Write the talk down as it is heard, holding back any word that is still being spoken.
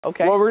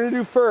Okay. What we're gonna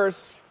do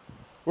first,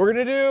 we're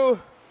gonna do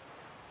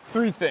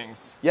 3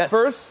 things. Yes.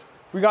 First,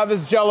 we got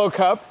this Jello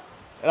cup,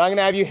 and I'm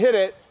gonna have you hit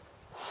it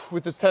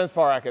with this tennis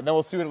ball racket. Then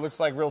we'll see what it looks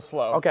like real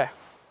slow. Okay.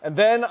 And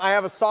then I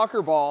have a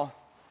soccer ball.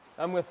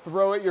 I'm gonna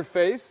throw at your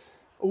face.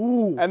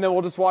 Ooh. And then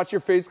we'll just watch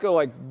your face go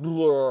like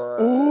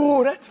blur.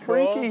 Ooh, that's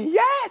freaky.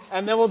 Yes.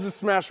 And then we'll just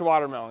smash a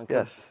watermelon.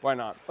 Yes. Why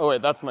not? Oh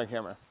wait, that's my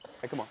camera.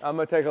 Hey, come on. I'm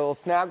gonna take a little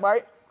snack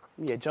bite.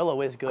 Yeah, Jello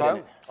is good, Okay. isn't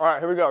it? All right,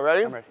 here we go.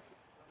 Ready? I'm ready.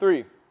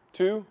 3,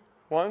 2,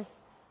 1.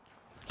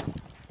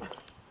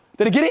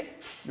 Did it get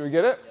it? Do we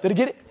get it? Did it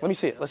get it? Let me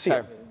see it. Let's see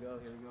Okay. it.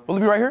 Will it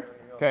be right here?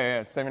 Okay, yeah,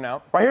 it's saving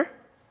out. Right here?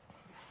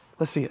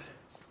 Let's see it.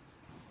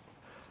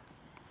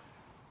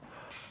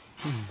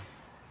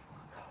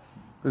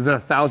 Is it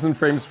 1,000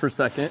 frames per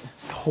second?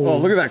 Holy, Oh,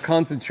 look at that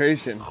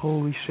concentration.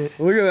 holy shit.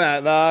 Look at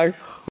that, dog.